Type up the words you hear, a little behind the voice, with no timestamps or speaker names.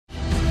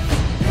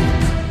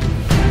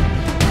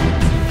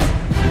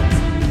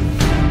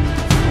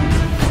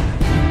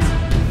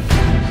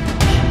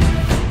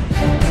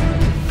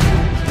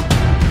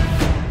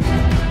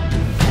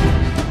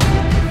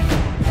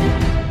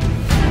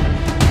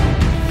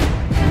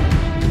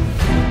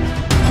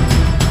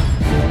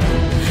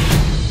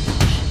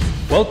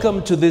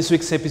Welcome to this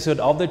week's episode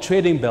of The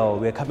Trading Bell.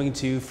 We're coming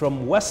to you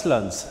from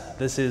Westlands.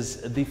 This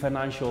is the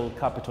financial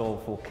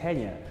capital for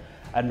Kenya.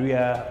 And we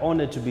are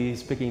honored to be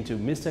speaking to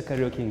Mr.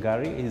 Kariuki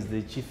Ngari. He's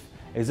the Chief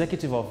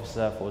Executive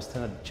Officer for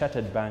Standard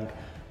Chartered Bank,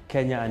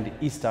 Kenya and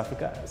East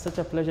Africa. Such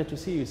a pleasure to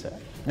see you, sir.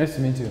 Nice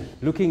to meet you.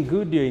 Looking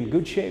good, you're in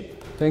good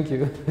shape. Thank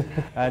you.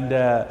 And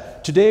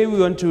today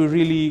we want to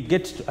really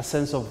get a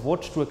sense of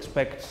what to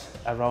expect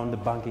around the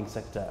banking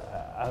sector.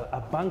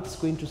 Are banks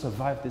going to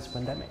survive this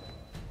pandemic?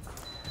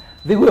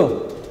 They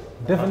will.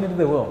 Definitely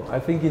they will. I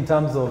think in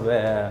terms of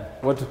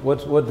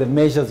what the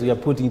measures we are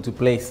putting into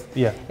place,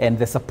 and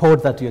the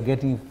support that we are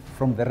getting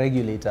from the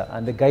regulator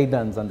and the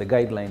guidance and the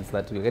guidelines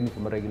that we are getting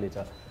from the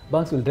regulator,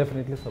 banks will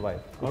definitely survive.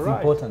 It's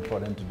important for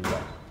them to do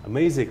that.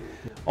 Amazing.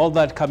 All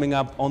that coming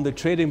up on The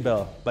Trading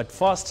Bell. But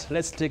first,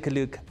 let's take a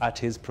look at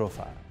his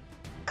profile.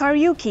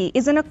 Kariuki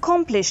is an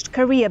accomplished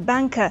career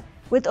banker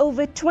with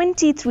over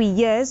 23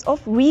 years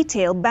of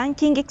retail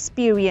banking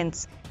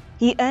experience.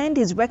 He earned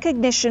his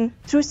recognition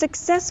through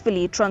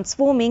successfully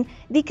transforming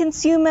the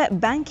consumer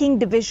banking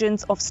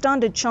divisions of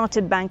Standard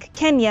Chartered Bank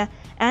Kenya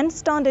and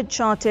Standard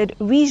Chartered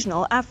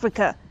Regional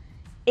Africa.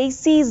 A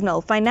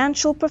seasonal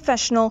financial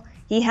professional,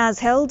 he has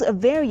held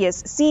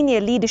various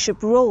senior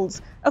leadership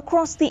roles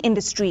across the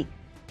industry.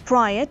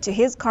 Prior to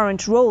his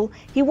current role,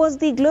 he was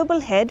the Global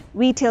Head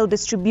Retail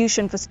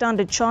Distribution for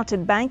Standard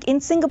Chartered Bank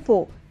in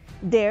Singapore.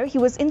 There, he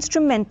was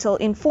instrumental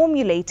in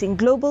formulating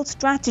global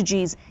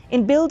strategies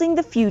in building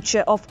the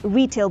future of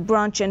retail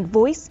branch and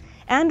voice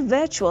and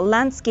virtual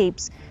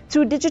landscapes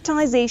through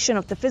digitization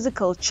of the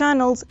physical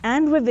channels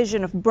and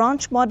revision of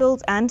branch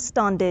models and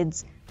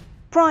standards.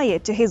 Prior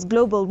to his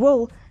global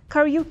role,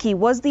 Kariuki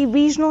was the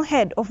regional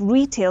head of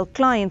Retail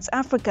Clients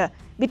Africa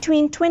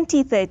between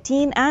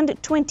 2013 and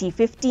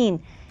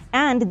 2015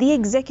 and the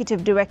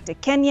executive director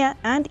Kenya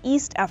and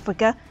East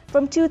Africa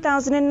from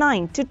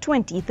 2009 to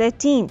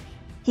 2013.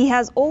 He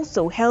has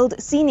also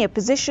held senior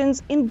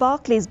positions in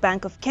Barclays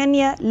Bank of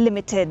Kenya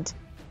Limited.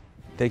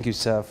 Thank you,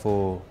 sir,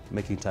 for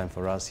making time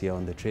for us here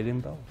on The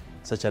Trading Bell.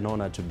 Such an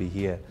honor to be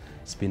here.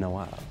 It's been a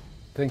while.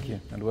 Thank you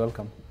and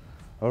welcome.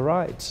 All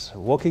right.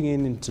 Walking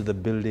into the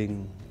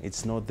building,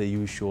 it's not the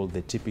usual,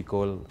 the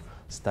typical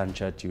stand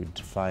chart you'd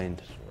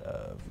find.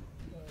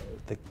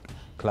 The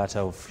clutter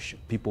of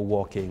people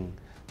walking,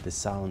 the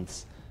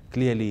sounds.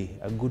 Clearly,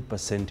 a good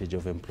percentage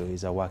of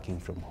employees are working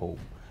from home.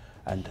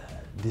 And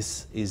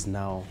this is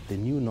now the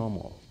new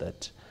normal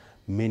that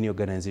many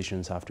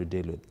organizations have to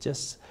deal with.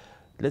 Just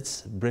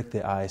let's break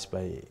the ice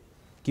by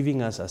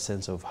giving us a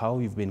sense of how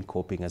you've been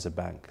coping as a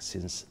bank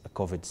since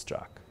COVID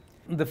struck.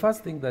 The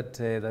first thing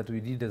that we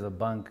did as a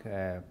bank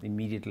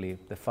immediately,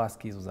 the first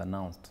case was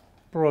announced,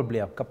 probably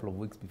a couple of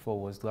weeks before,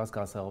 was to ask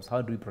ourselves,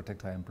 how do we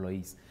protect our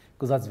employees?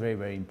 Because that's very,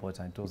 very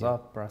important. It was our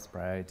first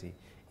priority,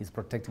 is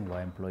protecting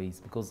our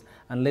employees, because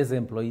unless the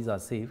employees are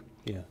safe,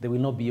 they will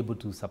not be able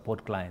to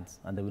support clients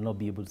and they will not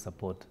be able to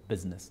support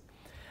business.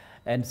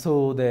 And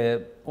so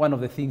one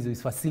of the things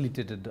is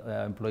facilitated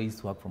employees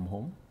to work from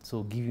home,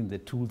 so giving the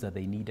tools that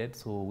they needed.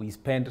 So we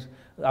spent,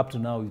 up to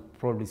now, we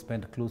probably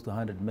spent close to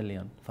 100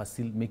 million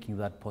making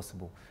that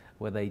possible,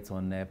 whether it's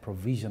on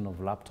provision of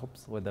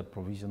laptops, whether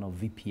provision of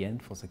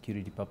VPN for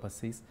security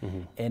purposes,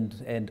 and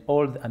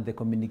the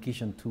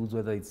communication tools,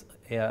 whether it's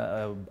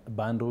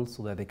bundles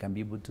so that they can be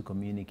able to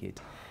communicate.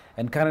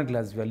 And currently,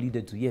 as we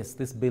alluded to, yes,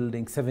 this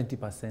building,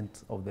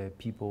 70% of the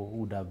people who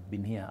would have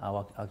been here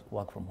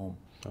work from home.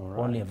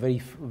 Only a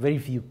very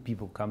few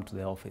people come to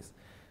the office.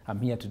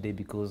 I'm here today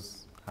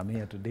because I'm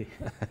here today.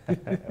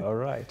 All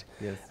right.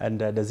 Yes. And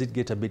does it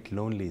get a bit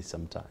lonely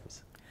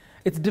sometimes?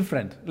 It's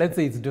different. Let's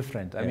say it's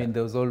different. I mean,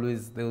 there will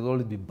always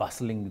be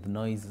bustling with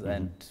noise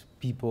and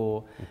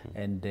people,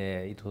 and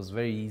it was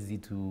very easy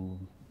to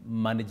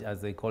manage,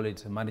 as they call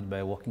it, manage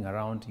by walking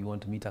around. You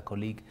want to meet a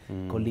colleague.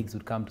 Colleagues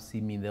would come to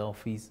see me in the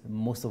office.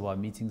 Most of our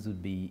meetings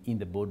would be in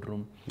the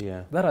boardroom.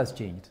 That has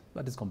changed.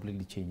 That is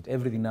completely changed.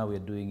 Everything now we're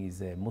doing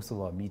is most of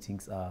our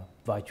meetings are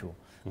virtual.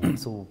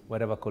 So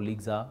wherever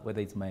colleagues are,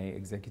 whether it's my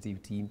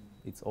executive team,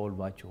 it's all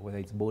virtual. Whether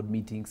it's board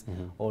meetings,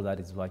 all that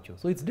is virtual.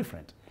 So it's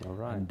different. All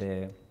right.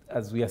 And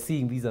as we are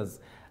seeing these as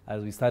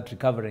we start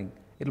recovering,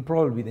 it'll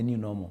probably be the new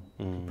normal.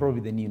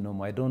 Probably the new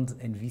normal. I don't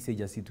envisage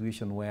a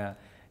situation where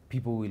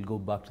people will go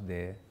back to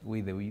the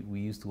way that we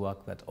used to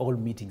work, that all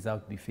meetings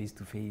have to be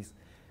face-to-face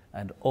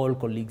and all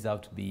colleagues have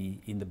to be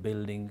in the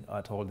building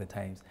at all the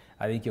times.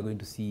 I think you're going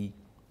to see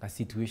a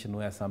situation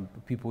where some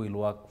people will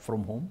work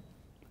from home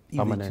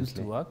if they choose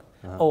to work,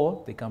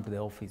 or they come to the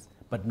office,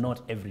 but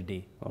not every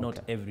day,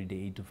 not every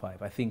day 8 to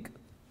 5. I think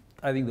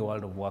the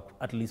world of work,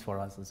 at least for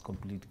us, is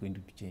completely going to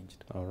be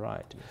changed. All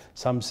right. Yes.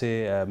 Some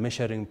say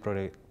measuring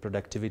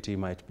productivity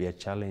might be a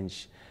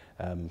challenge.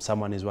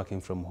 Someone is working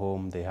from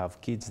home, they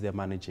have kids they're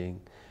managing.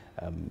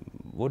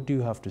 What do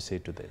you have to say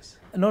to this?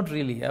 Not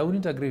really. I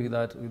wouldn't agree with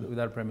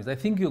that premise. I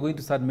think you're going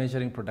to start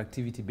measuring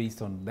productivity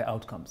based on the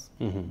outcomes.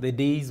 The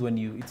days when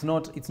you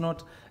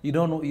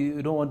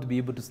don't want to be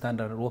able to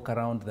stand and walk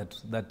around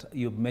that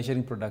you're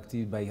measuring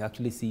productivity by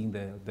actually seeing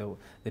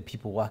the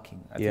people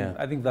working.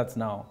 I think that's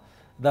now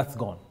that's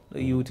gone.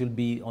 It will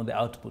be on the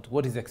output,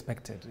 what is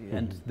expected.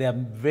 And there are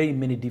very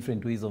many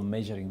different ways of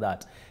measuring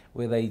that,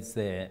 whether it's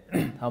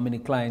how many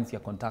clients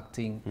you're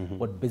contacting,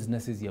 what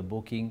businesses you're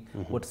booking,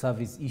 what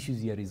service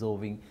issues you're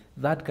resolving.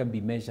 That can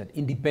be measured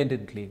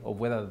independently of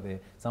whether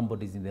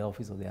somebody's in the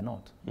office or they're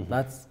not.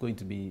 It's going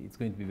to be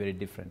very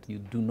different. You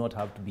do not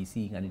have to be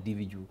seeing an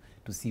individual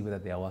to see whether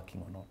they are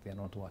working or not. They are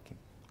not working.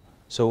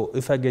 So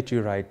if I get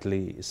you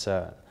rightly,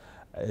 sir,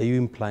 are you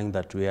implying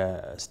that we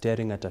are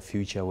staring at a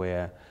future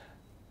where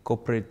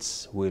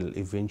corporates will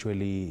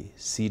eventually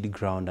cede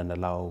ground and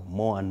allow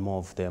more and more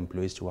of their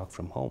employees to work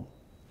from home?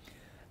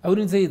 I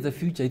wouldn't say it's the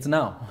future, it's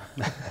now.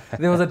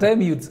 There was a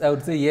time I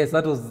would say, yes,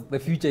 the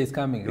future is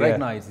coming. Right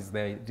now, it is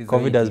there.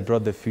 COVID has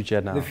brought the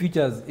future now. The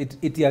future,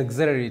 it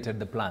accelerated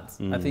the plans.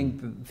 I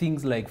think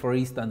things like, for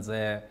instance,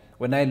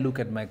 when I look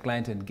at my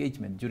client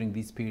engagement during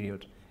this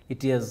period,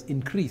 it has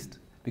increased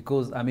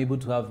because I'm able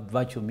to have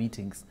virtual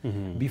meetings.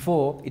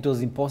 Before, it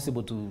was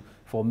impossible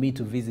for me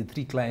to visit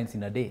 3 clients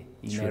in a day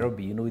in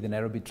Nairobi, with the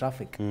Nairobi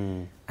traffic.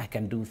 I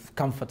can do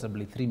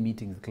comfortably 3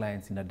 meetings with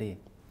clients in a day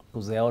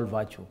because they're all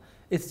virtual.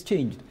 It's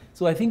changed.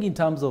 So I think in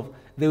terms of,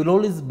 there will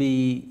always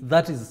be,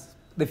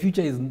 the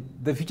future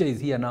is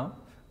here now.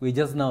 We're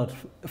just now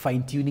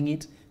fine-tuning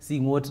it,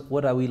 seeing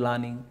what are we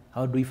learning,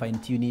 how do we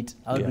fine-tune it,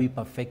 how do we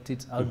perfect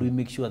it, how do we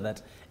make sure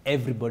that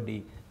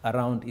everybody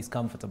around is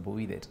comfortable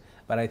with it.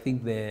 But I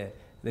think the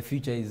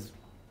future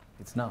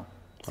it's now.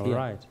 All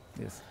right.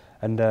 Yes.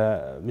 And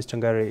Mr.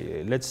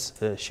 Ngari, let's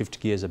shift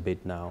gears a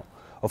bit now.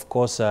 Of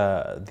course,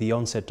 the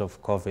onset of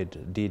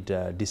COVID did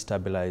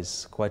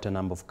destabilize quite a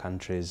number of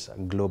countries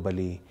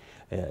globally,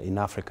 in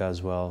Africa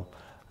as well.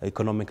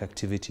 Economic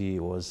activity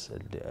was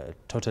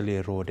totally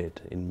eroded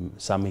in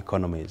some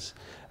economies.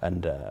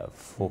 And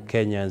for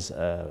Kenya's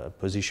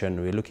position,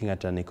 we're looking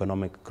at an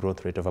economic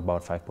growth rate of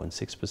about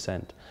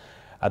 5.6%.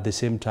 At the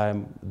same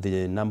time,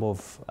 the number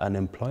of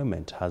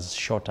unemployment has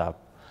shot up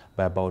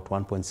by about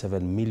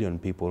 1.7 million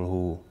people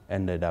who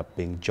ended up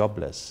being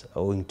jobless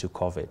owing to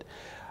COVID.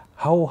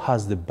 How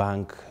has the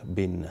bank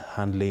been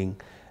handling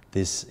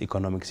this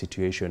economic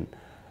situation,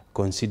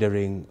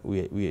 considering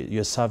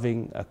you're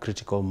serving a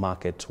critical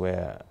market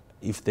where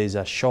if there's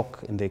a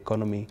shock in the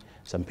economy,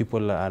 some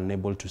people are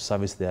unable to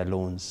service their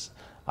loans,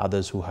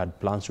 others who had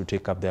plans to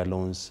take up their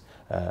loans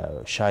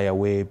shy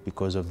away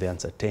because of the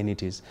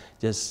uncertainties.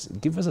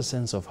 Just give us a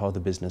sense of how the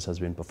business has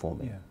been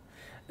performing. Yeah.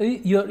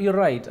 You're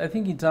right. I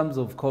think in terms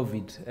of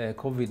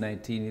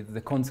COVID-19, the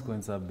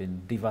consequences have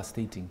been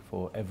devastating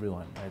for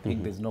everyone. I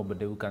think there's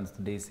nobody who can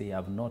today say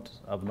I've not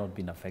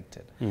been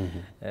affected.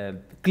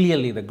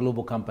 Clearly, the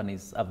global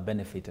companies have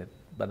benefited,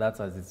 but that's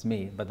as it's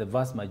may. But the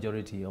vast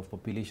majority of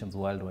populations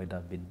worldwide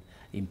have been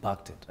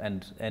impacted,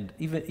 and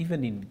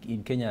even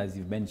in Kenya, as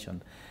you've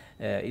mentioned,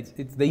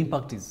 the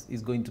impact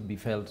is going to be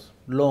felt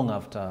long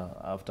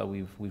after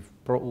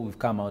we've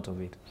come out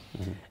of it.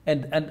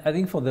 And I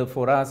think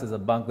for us as a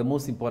bank, the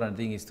most important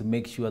thing is to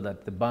make sure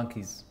that the bank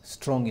is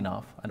strong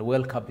enough and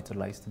well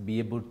capitalized to be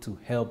able to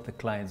help the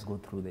clients go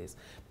through this,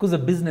 because the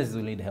businesses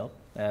will need help.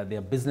 There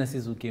are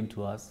businesses who came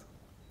to us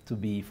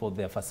for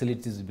their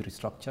facilities to be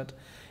restructured,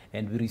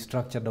 and we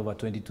restructured over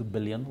 22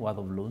 billion worth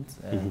of loans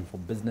for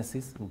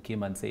businesses who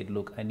came and said,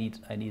 look, I need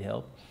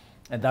help.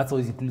 And that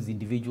always includes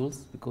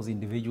individuals, because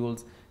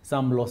individuals,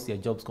 some lost their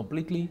jobs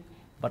completely,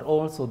 but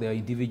also there are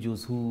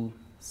individuals whose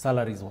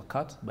salaries were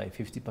cut by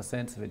 50%,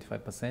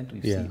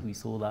 75%. We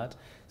saw that.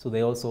 So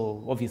they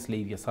also,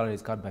 obviously, if your salary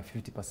is cut by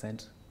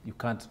 50%, you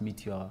can't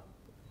meet your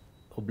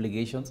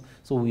obligations.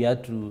 So we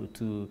had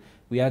to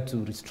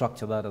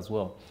restructure that as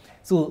well.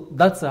 So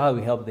that's how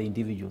we help the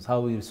individuals,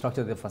 how we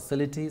restructure their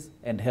facilities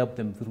and help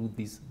them through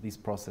this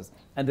process.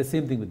 And the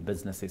same thing with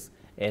businesses.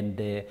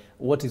 And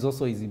what is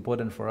also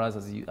important for us,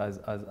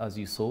 as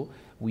you saw,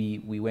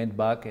 we went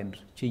back and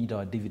changed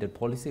our dividend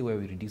policy, where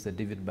we reduced the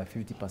dividend by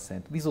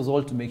 50%. This was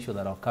all to make sure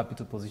that our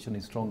capital position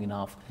is strong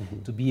enough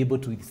to be able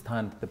to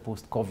withstand the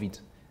post-COVID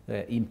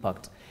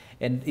impact.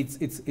 And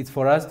it's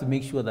for us to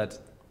make sure that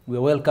we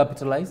are well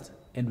capitalized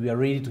and we are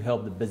ready to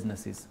help the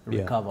businesses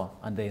recover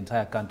and the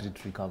entire country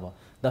to recover.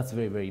 That's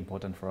very, very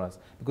important for us,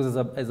 because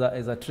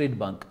as a trade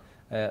bank,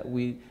 they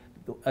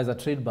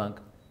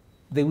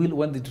will,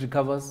 when it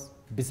recovers,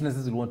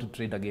 businesses will want to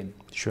trade again.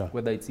 Sure.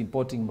 Whether it's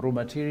importing raw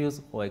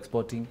materials or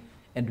exporting,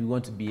 and we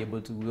want to be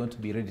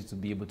ready to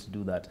be able to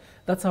do that.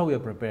 That's how we are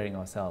preparing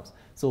ourselves.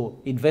 So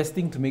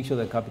investing to make sure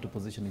the capital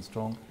position is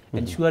strong,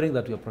 ensuring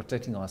that we are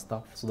protecting our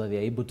staff so that they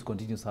are able to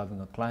continue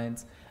serving our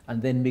clients,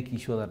 and then making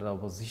sure that our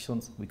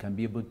positions, we can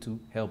be able to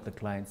help the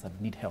clients that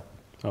need help.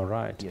 All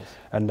right. Yes.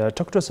 And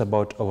talk to us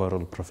about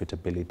overall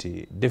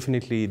profitability.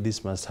 Definitely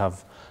this must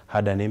have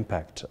had an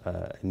impact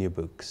in your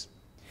books.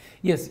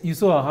 Yes, you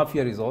saw our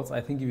half-year results. I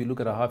think if you look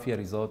at our half-year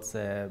results,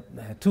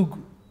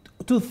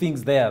 two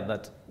things there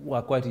that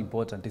were quite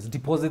important is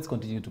deposits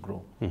continue to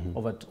grow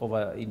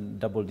over in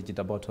double digit,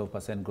 about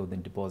 12% growth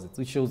in deposits,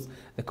 which shows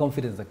the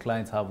confidence the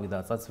clients have with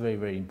us. That's very,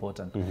 very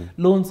important.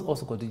 Loans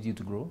also continue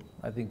to grow.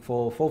 I think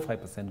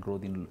 4-5%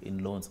 growth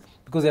in loans,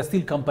 because there are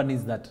still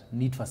companies that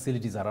need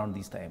facilities around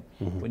this time.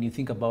 When you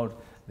think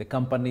about the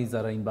companies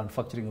that are in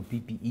manufacturing of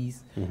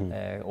PPEs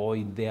or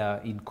in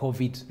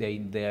COVID,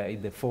 they're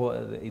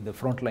in the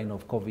front line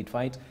of COVID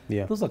fight.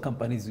 Those are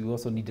companies we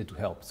also needed to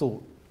help.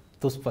 So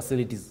those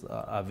facilities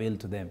are available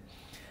to them.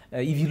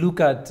 If you look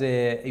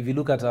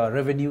at our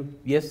revenue,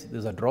 yes,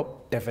 there's a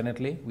drop,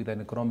 definitely, with an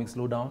economic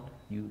slowdown.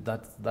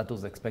 That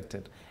was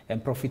expected.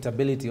 And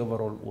profitability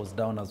overall was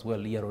down as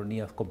well year on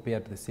year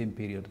compared to the same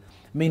period,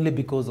 mainly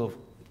because of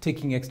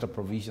taking extra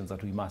provisions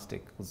that we must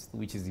take,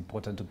 which is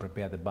important to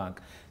prepare the bank.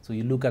 So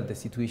you look at the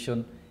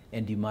situation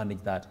and you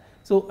manage that.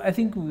 So I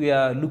think we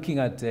are looking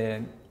at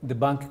the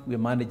bank, we're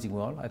managing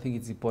well. I think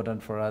it's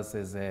important for us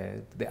as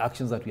the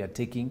actions that we are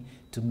taking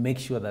to make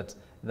sure that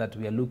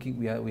we are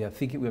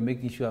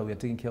making sure we are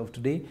taking care of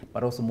today,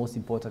 but also most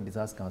important is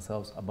asking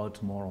ourselves about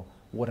tomorrow.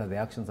 What are the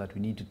actions that we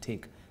need to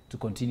take to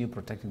continue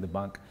protecting the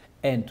bank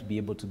and to be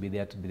able to be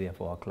there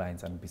for our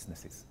clients and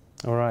businesses?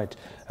 All right.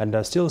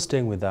 And still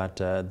staying with that,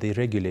 the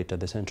regulator,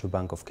 the Central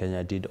Bank of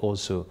Kenya, did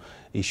also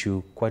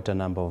issue quite a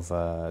number of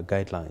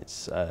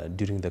guidelines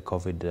during the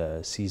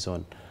COVID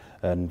season.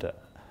 And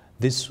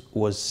this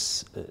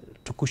was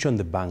to cushion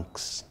the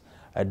banks.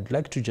 I'd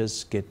like to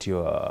just get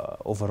your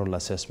overall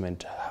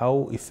assessment.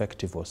 How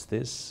effective was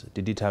this?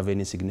 Did it have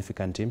any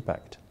significant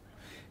impact?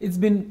 It's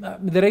been,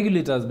 the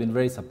regulator has been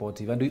very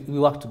supportive, and we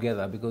work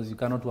together, because you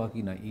cannot work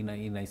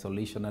in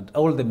isolation. And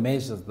all the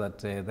measures that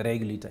the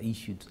regulator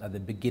issued at the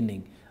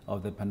beginning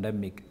of the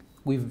pandemic,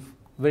 we've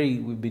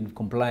been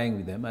complying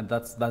with them, and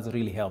that's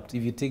really helped.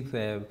 If you take,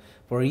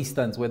 for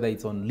instance, whether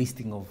it's on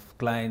listing of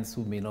clients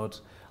who may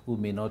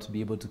not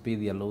be able to pay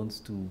their loans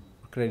to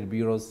credit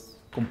bureaus,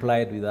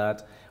 complied with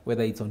that.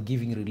 Whether it's on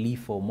giving relief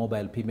for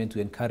mobile payment to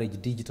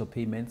encourage digital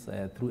payments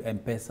through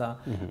M-Pesa,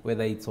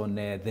 whether it's on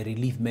the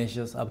relief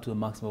measures up to a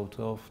maximum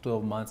of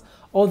 12 months.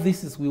 All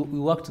this is, we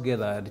work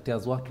together, and it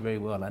has worked very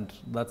well, and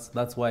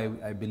that's why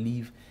I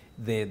believe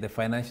the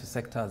financial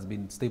sector has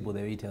been stable the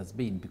way it has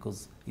been,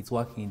 because it's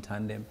working in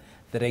tandem.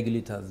 The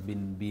regulator has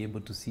been able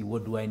to see,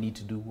 what do I need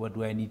to do, what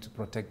do I need to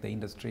protect the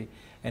industry,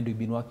 and we've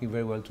been working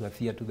very well to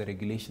adhere to the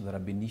regulations that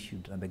have been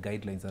issued and the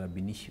guidelines that have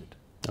been issued.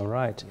 All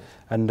right. Yes.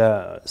 And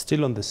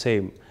still on the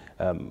same,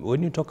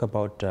 when you talk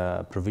about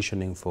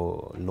provisioning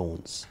for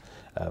loans,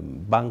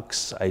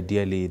 banks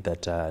ideally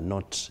that are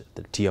not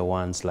the tier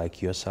ones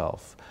like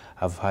yourself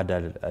have had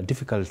a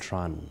difficult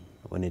run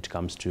when it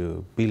comes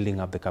to building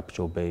up the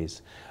capital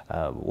base.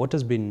 What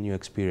has been your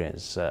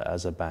experience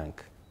as a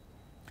bank?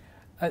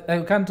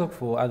 I can't talk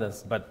for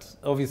others, but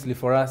obviously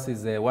for us,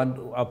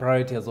 our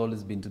priority has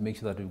always been to make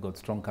sure that we've got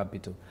strong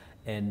capital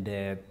and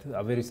a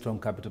very strong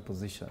capital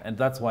position. And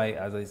that's why,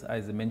 as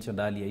I mentioned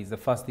earlier, is the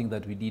first thing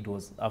that we did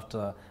was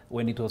after,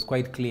 when it was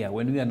quite clear,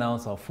 when we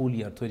announced our full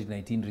year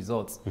 2019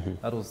 results,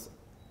 that was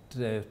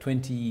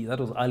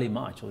early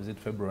March, or is it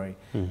February?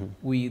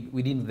 We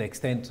didn't know the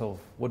extent of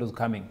what was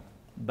coming.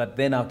 But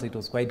then after it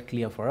was quite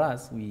clear for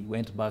us, we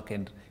went back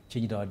and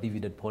changed our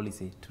dividend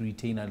policy to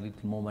retain a little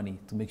more money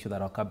to make sure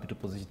that our capital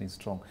position is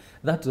strong.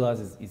 That to us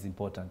is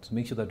important, to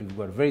make sure that we've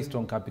got a very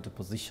strong capital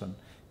position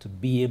to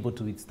be able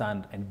to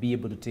withstand and be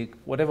able to take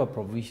whatever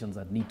provisions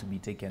that need to be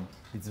taken.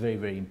 It's very,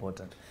 very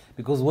important.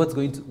 Because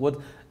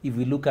if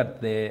we look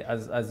at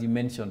as you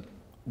mentioned,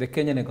 the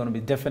Kenyan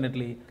economy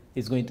definitely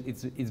it's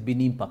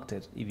been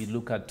impacted. If you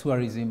look at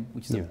tourism,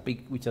 which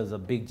is a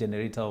big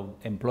generator of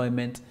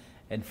employment,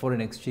 and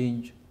foreign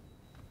exchange,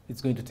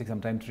 it's going to take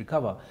some time to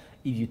recover.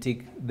 If you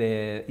take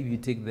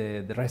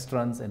the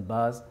restaurants and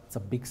bars, it's a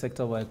big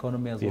sector of our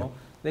economy as well.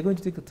 They're going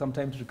to take some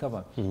time to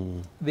recover.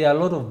 There are a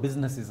lot of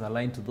businesses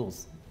aligned to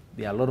those.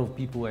 There are a lot of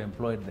people who are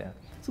employed there.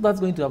 So that's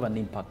going to have an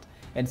impact.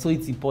 And so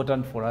it's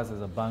important for us as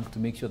a bank to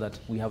make sure that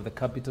we have the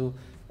capital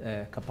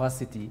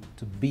capacity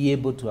to be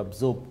able to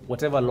absorb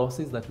whatever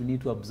losses that we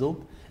need to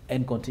absorb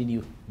and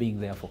continue being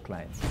there for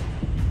clients.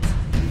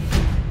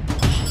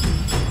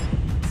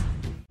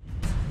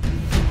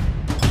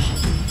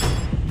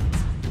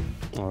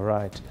 All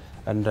right.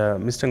 And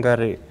Mr.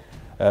 Ngari,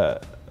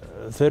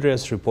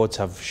 various reports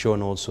have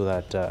shown also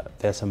that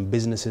there are some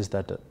businesses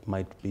that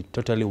might be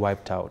totally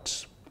wiped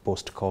out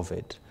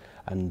post-COVID.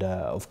 And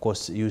of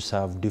course, you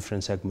serve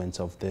different segments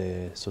of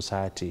the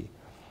society.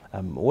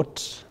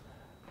 What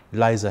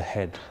lies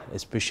ahead,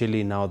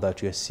 especially now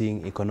that we are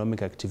seeing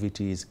economic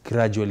activities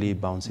gradually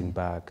bouncing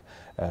back?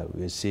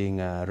 We're seeing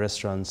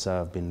restaurants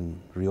have been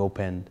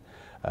reopened.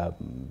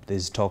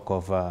 There's talk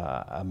of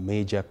a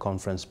major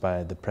conference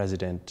by the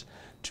president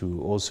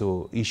to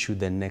also issue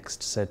the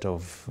next set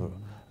of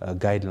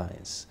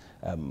guidelines.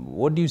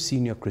 What do you see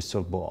in your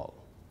crystal ball?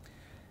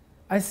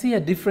 I see a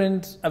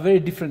very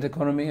different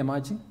economy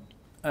emerging,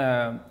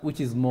 which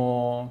is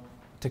more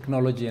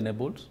technology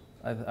enabled,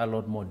 a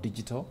lot more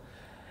digital.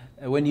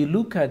 When you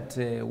look at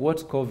what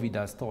COVID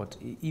has taught,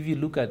 if you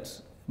look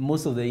at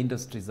most of the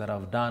industries that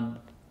have done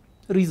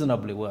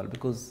reasonably well,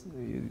 because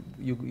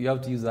you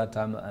have to use that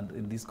term and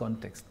in this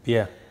context.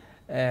 Yeah.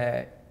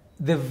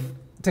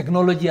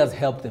 Technology has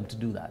helped them to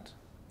do that.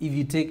 If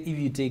you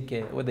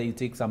take whether you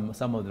take some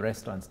of the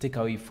restaurants, take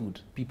away food,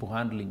 people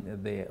handling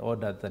the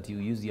order that you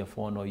use your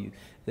phone or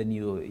that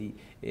you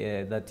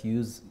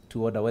use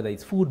to order, whether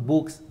it's food,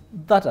 books,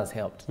 that has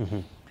helped.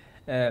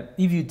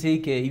 If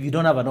you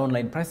don't have an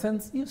online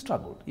presence, you've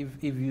struggled.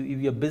 If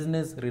your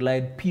business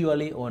relied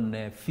purely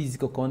on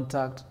physical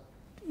contact,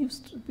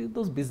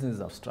 those businesses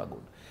have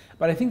struggled.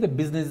 But I think the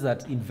businesses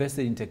that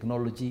invested in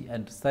technology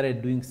and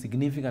started doing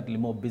significantly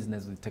more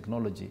business with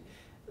technology,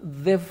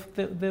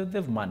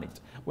 they've managed.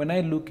 When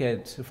I look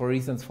at, for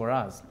instance, for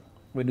us,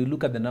 when we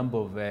look at the number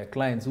of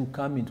clients who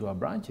come into our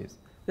branches,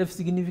 they've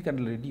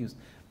significantly reduced,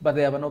 but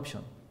they have an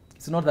option.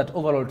 It's not that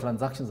overall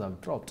transactions have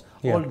dropped.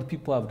 Yeah. All the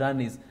people have done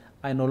is,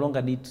 I no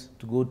longer need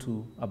to go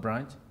to a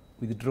branch,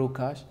 withdraw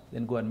cash,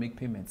 then go and make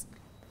payments.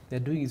 They're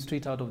doing it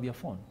straight out of their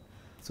phone.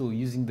 So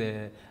using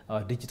the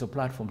digital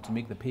platform to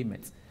make the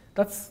payments.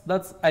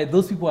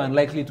 Those people are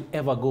unlikely to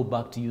ever go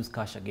back to use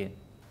cash again.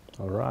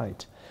 All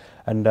right.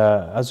 And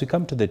as we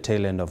come to the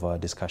tail end of our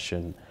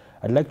discussion,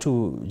 I'd like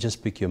to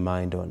just pick your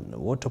mind on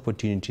what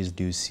opportunities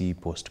do you see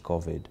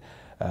post-COVID?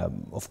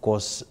 Of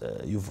course,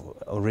 you've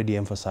already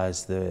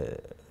emphasized the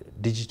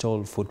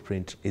digital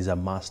footprint is a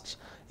must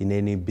in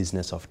any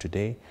business of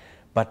today,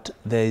 but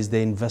there is the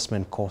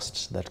investment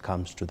cost that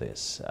comes to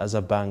this. As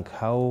a bank,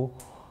 how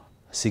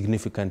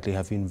significantly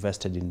have you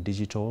invested in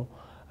digital?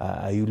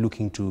 Are you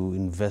looking to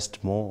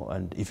invest more?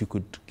 And if you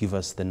could give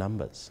us the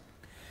numbers.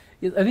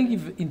 Yes, I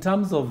think in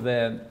terms of,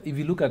 if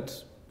you look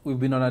at, we've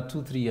been on a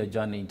 2-3 year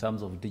journey in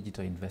terms of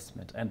digital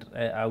investment, and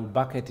I would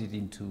bucket it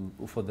into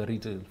for the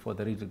retail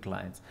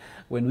clients.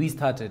 When we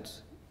started,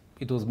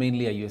 it was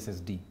mainly a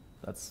USSD.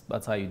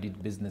 That's how you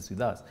did business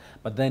with us.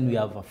 But then we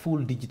have a full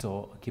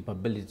digital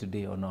capability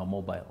today on our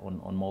mobile,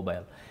 on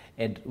mobile,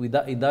 and with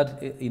that,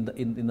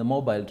 in the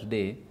mobile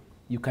today,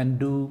 you can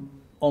do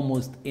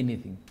almost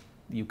anything.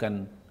 You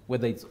can,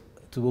 whether it's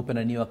to open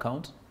a new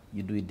account,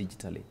 you do it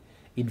digitally.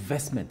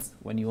 Investments,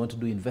 when you want to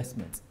do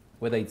investments,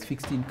 whether it's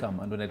fixed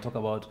income, and when I talk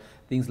about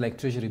things like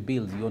treasury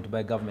bills, you want to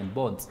buy government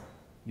bonds,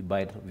 you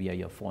buy it via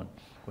your phone.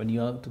 When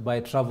you want to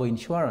buy travel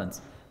insurance,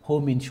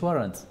 home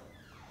insurance,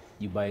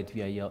 you buy it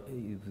via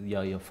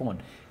your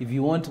phone. If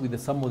you want, with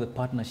some of the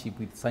partnership,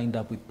 we've signed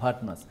up with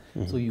partners,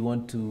 so you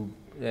want to,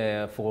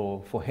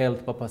 for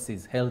health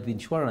purposes, health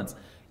insurance,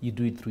 you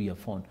do it through your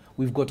phone.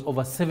 We've got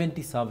over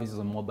 70 services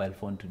on mobile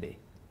phone today.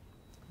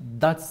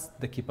 That's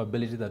the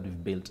capability that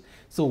we've built.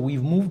 So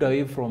we've moved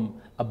away from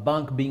a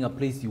bank being a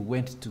place you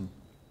went to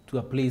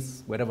a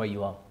place wherever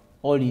you are.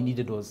 All you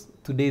needed was,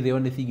 today the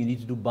only thing you need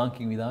to do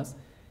banking with us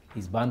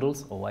is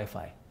bundles or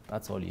Wi-Fi.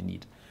 That's all you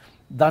need.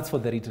 That's for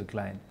the retail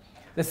client.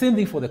 The same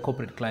thing for the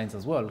corporate clients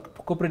as well.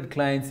 Corporate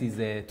clients is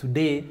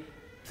today,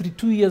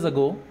 2 years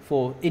ago,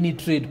 for any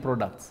trade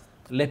products,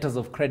 letters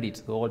of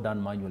credit, they're all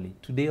done manually.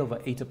 Today, over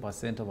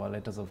 80% of our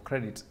letters of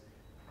credit,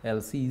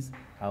 LCs,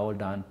 are all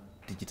done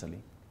digitally.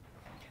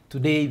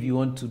 Today, if you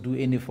want to do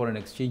any foreign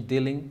exchange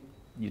dealing,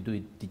 you do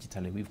it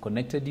digitally. We've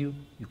connected you,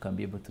 you can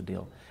be able to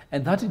deal.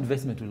 And that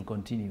investment will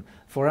continue.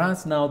 For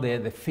us now,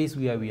 the phase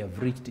where we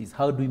have reached is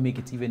how do we make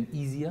it even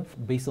easier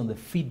based on the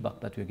feedback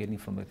that we're getting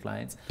from the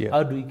clients? Yeah.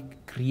 How do we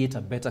create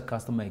a better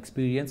customer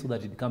experience so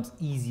that it becomes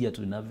easier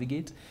to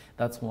navigate?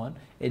 That's one.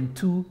 And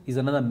two is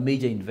another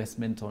major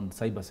investment on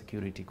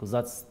cybersecurity, because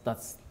that's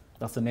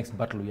the next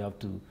battle we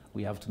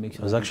have to make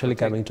sure. I was actually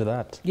coming to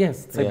that.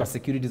 Yes,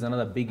 cybersecurity is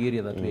another big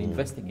area that we're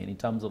investing in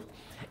terms of,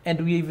 and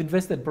we've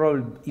invested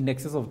probably in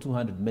excess of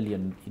 200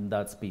 million in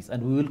that space,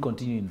 and we will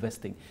continue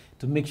investing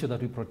to make sure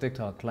that we protect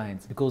our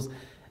clients, because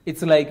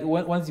it's like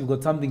once you've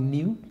got something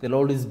new, there'll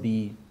always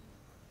be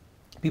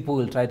people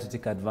will try to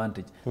take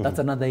advantage. That's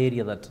another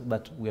area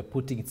that we're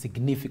putting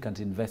significant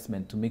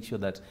investment to make sure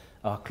that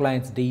our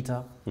clients'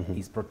 data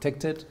is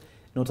protected,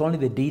 not only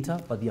the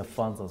data, but their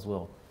funds as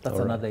well. That's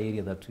another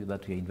area that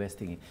we're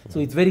investing in. So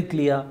it's very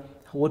clear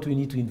what we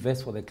need to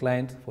invest for the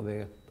client, for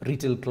the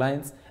retail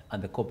clients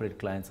and the corporate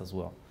clients as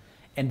well.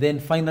 And then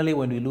finally,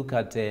 when we look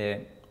at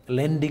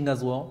lending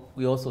as well,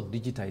 we're also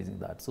digitizing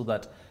that, so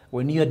that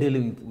when you're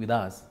dealing with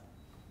us,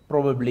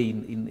 probably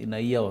in a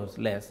year or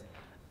less,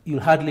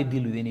 you'll hardly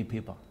deal with any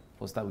paper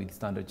or start with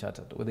Standard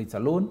Chartered. Whether it's a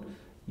loan,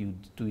 you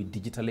do it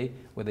digitally.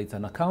 Whether it's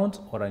an account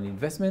or an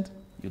investment,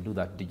 you do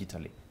that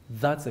digitally.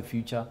 That's the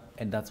future,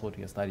 and that's what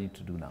we are starting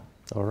to do now.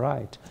 All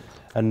right.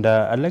 And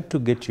I'd like to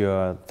get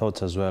your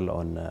thoughts as well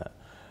on,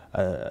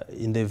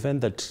 in the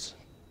event that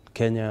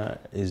Kenya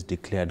is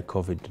declared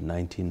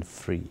COVID-19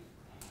 free,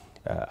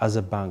 as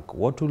a bank,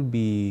 what will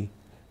be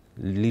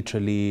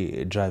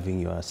literally driving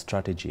your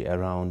strategy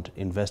around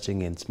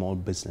investing in small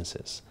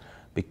businesses?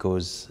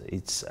 Because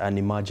it's an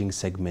emerging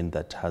segment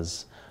that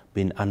has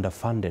been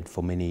underfunded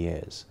for many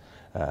years.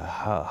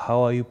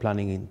 How are you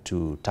planning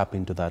to tap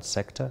into that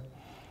sector,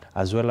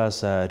 as well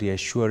as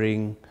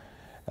reassuring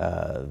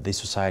the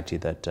society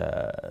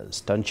that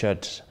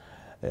Standard,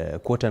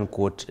 quote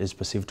unquote, is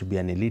perceived to be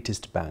an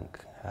elitist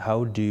bank?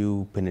 How do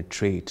you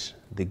penetrate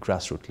the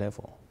grassroots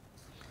level?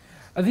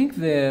 I think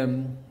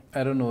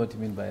I don't know what you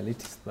mean by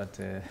elitist, but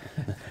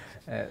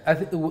I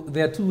think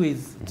there are two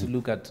ways to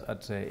look at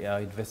our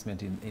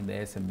investment in the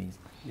SMEs.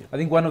 Yeah. I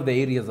think one of the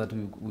areas that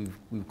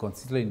we've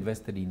consistently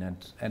invested in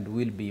and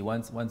will be,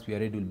 once we are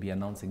ready, we'll be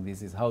announcing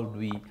this, is how do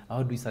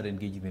we start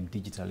engaging them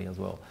digitally as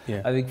well.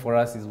 Yeah. I think for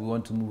us is we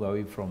want to move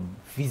away from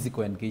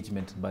physical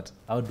engagement, but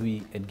how do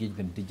we engage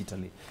them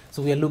digitally?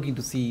 So we are looking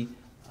to see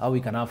how we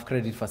can have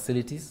credit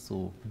facilities,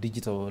 so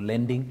digital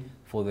lending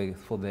for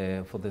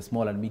the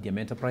small and medium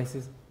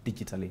enterprises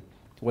digitally,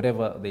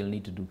 whatever they'll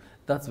need to do.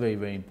 That's very,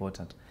 very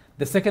important.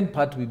 The second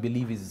part we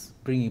believe is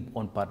bringing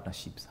on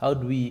partnerships. How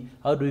do we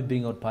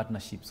bring out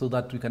partnerships so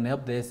that we can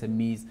help the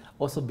SMEs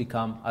also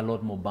become a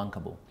lot more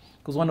bankable?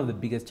 Because one of the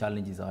biggest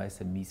challenges our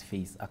SMEs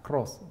face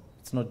across,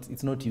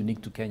 it's not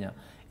unique to Kenya,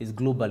 is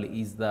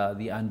globally, is the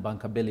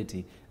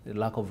unbankability, the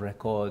lack of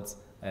records.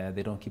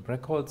 They don't keep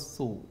records.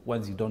 So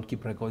once you don't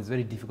keep records, it's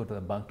very difficult for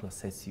the bank to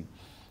assess you.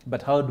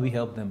 But how do we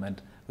help them?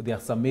 And there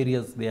are some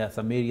areas we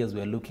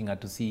are looking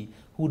at to see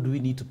who do we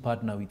need to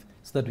partner with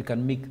so that we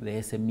can make the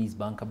SMEs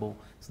bankable,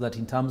 so that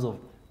in terms of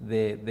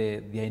their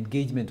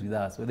engagement with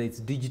us, whether it's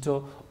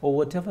digital or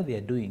whatever they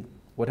are doing,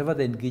 whatever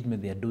the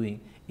engagement they are doing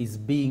is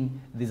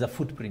there's a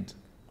footprint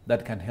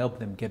that can help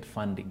them get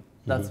funding.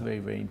 That's very,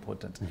 very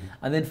important.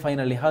 And then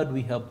finally, how do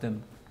we help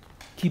them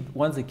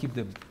once they keep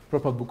the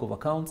proper book of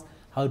accounts,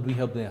 how do we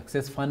help them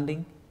access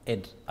funding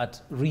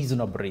at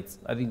reasonable rates?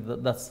 I think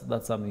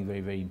that's something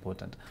very, very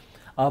important.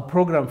 Our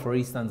program, for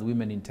instance,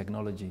 Women in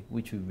Technology,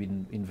 which we've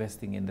been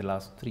investing in the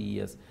last 3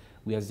 years,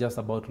 we are just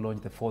about to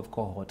launch the 4th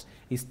cohort,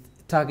 is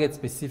target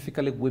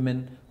specifically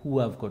women who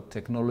have got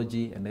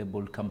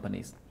technology-enabled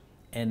companies.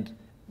 And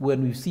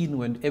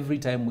every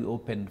time we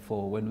open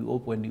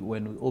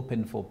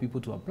for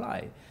people to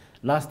apply,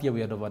 last year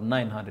we had over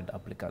 900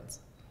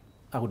 applicants.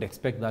 I would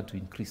expect that to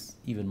increase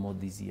even more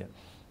this year.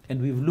 And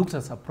we've looked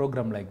at a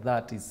program like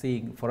that, is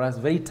saying for us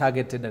very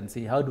targeted, and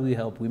say how do we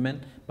help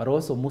women, but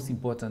also most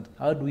important,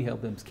 how do we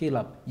help them scale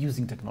up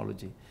using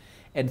technology?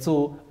 And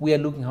so we are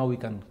looking how we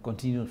can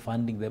continue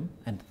funding them,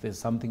 and there's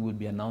something we'll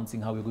be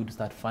announcing how we're going to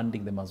start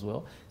funding them as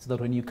well, so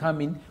that when you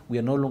come in, we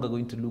are no longer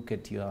going to look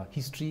at your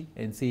history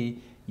and say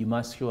you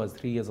must show us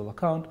 3 years of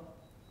account,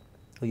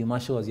 or you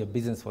must show us your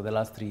business for the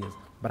last 3 years.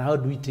 But how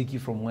do we take you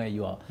from where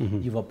you are?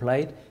 You've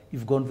applied,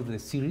 you've gone through the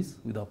series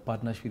with our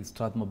partnership with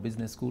Strathmore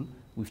Business School.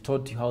 We've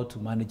taught you how to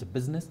manage a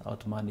business, how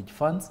to manage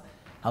funds.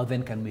 How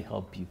then can we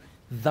help you?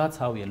 That's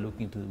how we are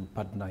looking to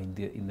partner in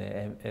the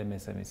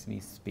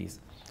MSME space.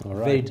 All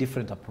right. Very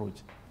different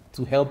approach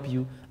to help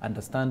you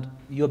understand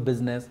your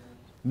business,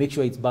 make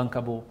sure it's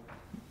bankable,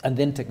 and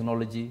then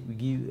technology. We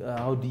give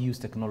how do you use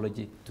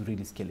technology to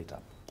really scale it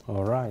up.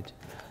 All right.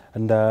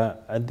 And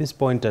at this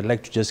point, I'd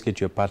like to just get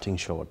your parting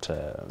shot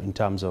in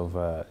terms of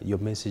your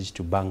message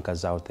to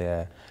bankers out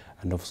there,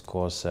 and of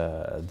course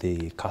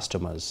the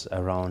customers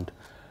around.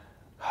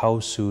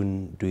 How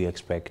soon do you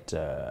expect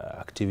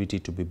activity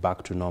to be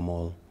back to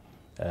normal?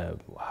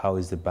 How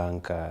is the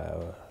bank?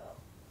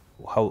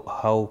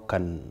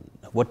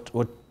 What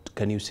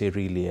can you say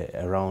really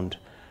around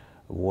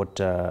what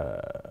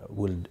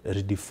will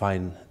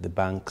redefine the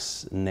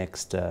bank's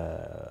next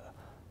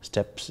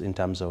steps in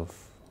terms of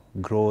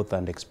growth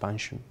and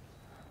expansion?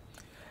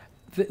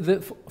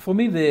 For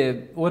me,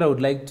 what I would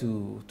like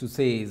to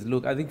say is,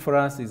 look, I think for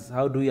us is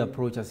how do we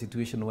approach a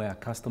situation where our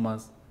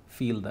customers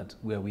feel that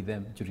we are with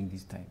them during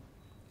this time.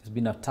 It's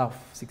been a tough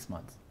 6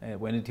 months.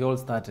 When it all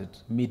started,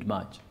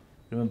 mid-March,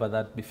 remember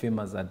that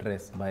famous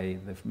address by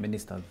the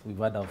ministers, we've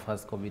had our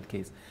first COVID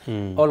case.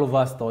 All of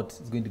us thought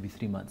it's going to be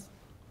 3 months.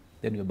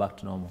 Then we're back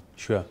to normal.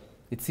 Sure.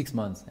 It's 6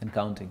 months and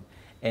counting.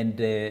 And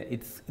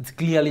it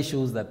clearly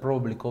shows that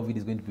probably COVID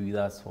is going to be with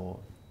us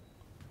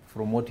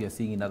from what you're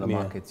seeing in other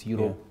markets,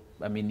 Europe,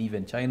 I mean,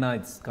 even China,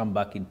 it's come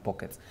back in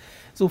pockets.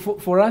 So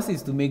for us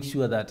is to make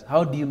sure that,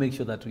 how do you make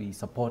sure that we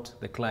support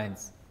the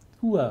clients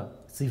who are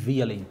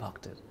severely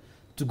impacted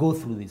to go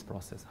through this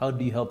process? How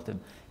do you help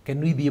them? Can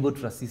we be able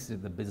to assist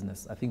with the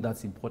business? I think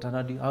that's important.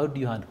 How do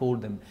you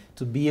handhold them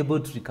to be able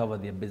to recover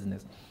their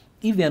business?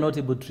 If they are not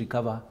able to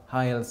recover,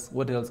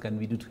 what else can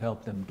we do to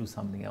help them do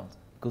something else?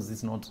 Because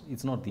it's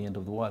not the end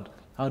of the world.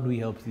 How do we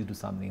help you do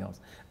something else?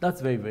 That's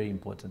very, very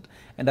important.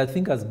 And I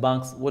think as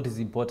banks, what is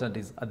important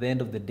is at the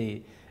end of the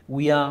day,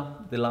 we are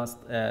the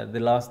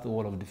last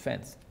wall of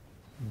defense.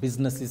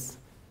 Businesses,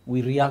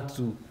 we react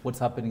to what's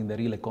happening in the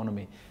real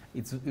economy.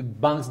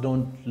 Banks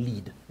don't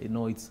lead.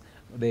 It's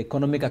the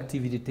economic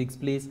activity takes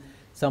place.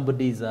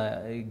 Somebody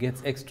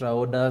gets extra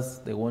orders.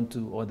 They want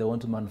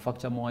to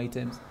manufacture more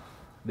items.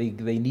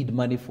 They need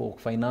money for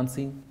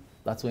financing.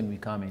 That's when we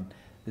come in.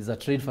 There's a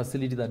trade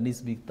facility that needs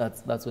to be.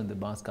 That's when the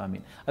banks come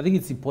in. I think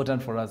it's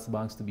important for us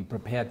banks to be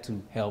prepared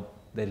to help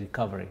the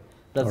recovery.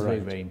 That's very,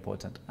 very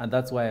important. And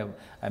that's why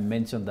I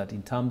mentioned that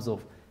in terms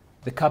of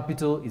the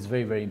capital is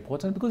very, very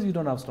important, because if you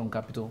don't have strong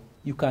capital,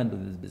 you can't do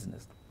this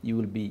business.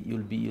 You'll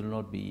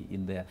not be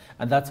in there.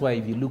 And that's why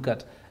if you look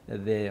at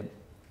the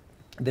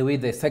way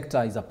the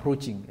sector is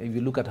approaching, if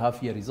you look at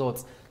half-year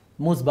results,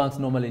 most banks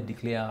normally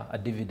declare a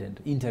dividend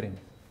interim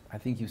I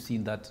think you've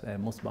seen that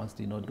most banks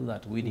did not do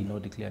that. We did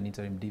not declare an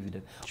interim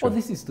dividend. Sure. Well,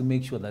 this is to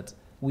make sure that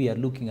we are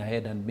looking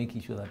ahead and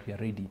making sure that we are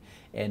ready.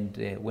 And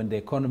when the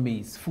economy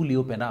is fully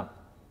opened up,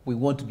 we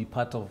want to be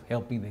part of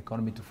helping the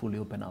economy to fully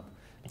open up.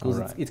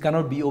 Because it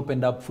cannot be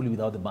opened up fully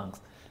without the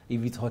banks.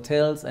 If it's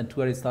hotels and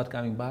tourists start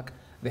coming back,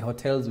 the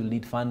hotels will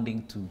need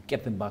funding to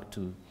get them back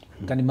to,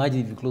 you can imagine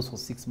if you close for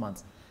 6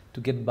 months,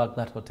 to get back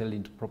that hotel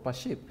into proper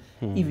shape.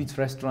 If it's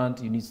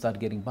restaurant, you need to start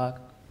getting back,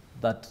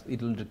 that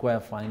it will require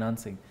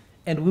financing.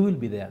 And we will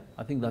be there.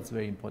 I think that's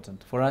very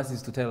important. For us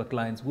is to tell our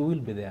clients, we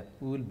will be there.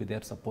 We will be there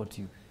to support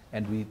you,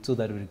 and so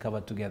that we recover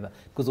together.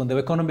 Because when the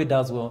economy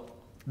does well,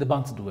 the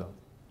banks do well.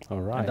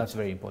 All right. And that's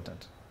very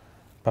important.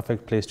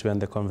 Perfect place to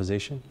end the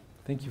conversation.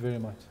 Thank you very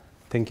much.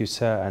 Thank you,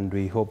 sir, and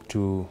we hope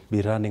to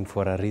be running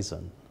for a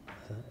reason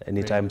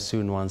anytime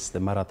soon once the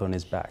marathon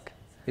is back.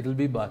 It'll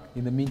be back.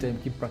 In the meantime,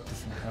 keep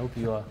practicing. I hope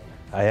you are.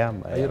 I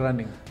am. Are you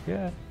running?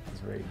 Yeah. That's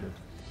very good.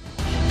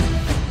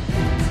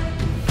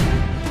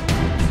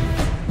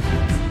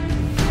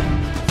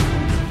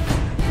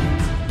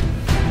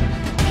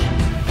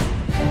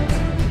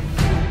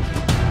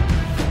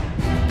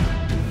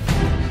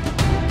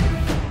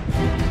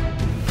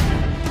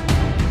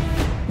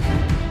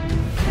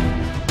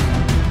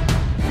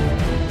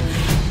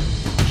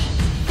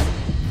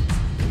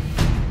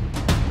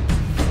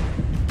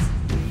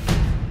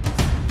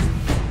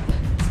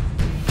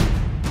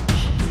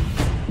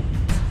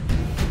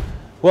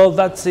 Well,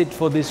 that's it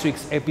for this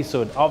week's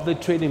episode of the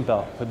Trading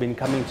Bell. We've been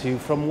coming to you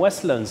from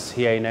Westlands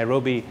here in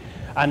Nairobi,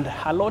 and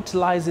a lot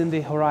lies in the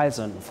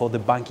horizon for the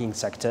banking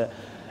sector,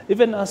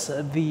 even as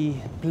the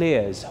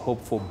players hope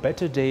for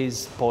better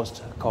days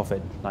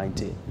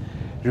post-COVID-19.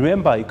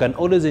 Remember, you can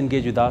always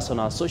engage with us on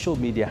our social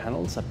media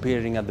handles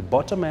appearing at the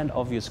bottom end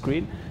of your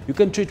screen. You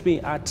can tweet me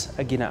at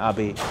Agina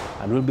Abe,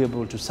 and we'll be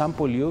able to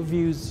sample your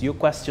views, your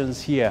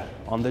questions here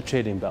on the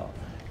Trading Bell.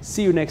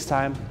 See you next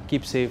time.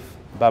 Keep safe.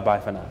 Bye-bye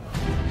for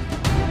now.